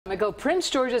Prince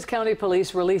George's County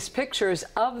Police released pictures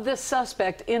of the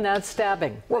suspect in that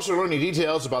stabbing. We're also learning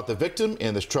details about the victim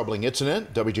in this troubling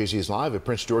incident. WJZ is live at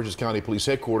Prince George's County Police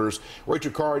Headquarters.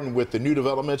 Rachel Carden with the new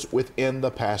developments within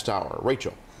the past hour.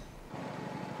 Rachel.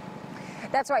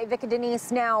 That's right, Vic and Denise.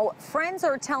 Now, friends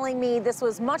are telling me this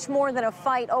was much more than a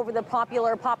fight over the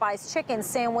popular Popeyes chicken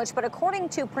sandwich, but according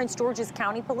to Prince George's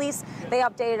County Police, they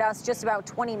updated us just about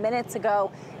 20 minutes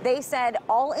ago. They said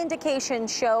all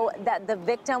indications show that the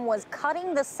victim was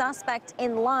cutting the suspect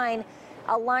in line,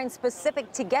 a line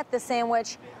specific to get the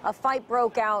sandwich. A fight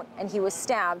broke out and he was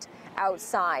stabbed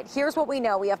outside. Here's what we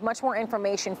know. We have much more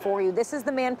information for you. This is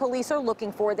the man police are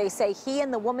looking for. They say he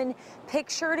and the woman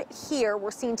pictured here were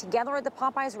seen together at the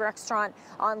Popeyes restaurant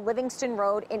on Livingston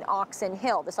Road in Oxon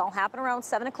Hill. This all happened around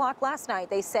 7 o'clock last night.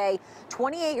 They say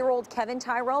 28-year-old Kevin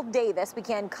Tyrell Davis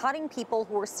began cutting people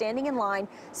who were standing in line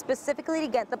specifically to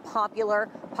get the popular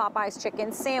Popeyes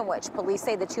chicken sandwich. Police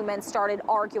say the two men started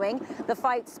arguing. The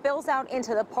fight spills out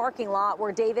into the parking lot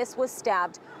where Davis was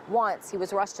stabbed once. He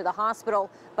was rushed to the hospital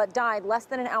but died less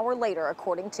than an hour later,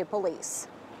 according to police.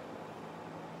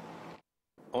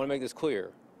 I want to make this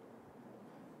clear.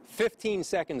 15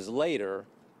 seconds later,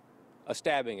 a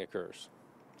stabbing occurs.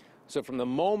 So from the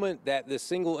moment that this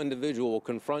single individual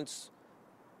confronts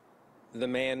the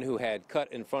man who had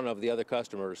cut in front of the other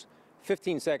customers,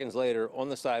 15 seconds later on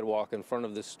the sidewalk in front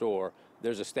of this store,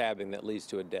 there's a stabbing that leads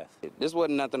to a death. This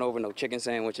wasn't nothing over no chicken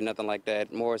sandwich or nothing like that.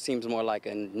 It seems more like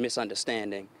a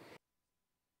misunderstanding.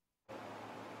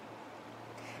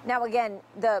 Now, again,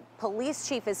 the police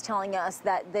chief is telling us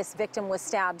that this victim was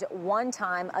stabbed one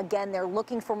time. Again, they're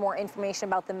looking for more information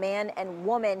about the man and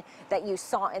woman that you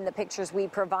saw in the pictures we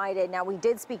provided. Now, we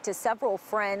did speak to several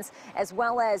friends as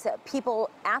well as people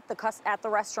at the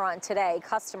restaurant today,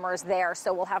 customers there.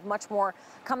 So we'll have much more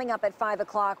coming up at 5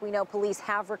 o'clock. We know police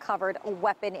have recovered a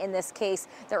weapon in this case.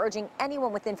 They're urging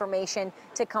anyone with information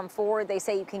to come forward. They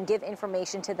say you can give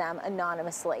information to them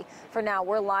anonymously. For now,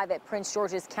 we're live at Prince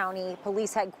George's County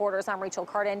Police Headquarters. I'm Rachel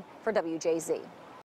Carden for WJZ.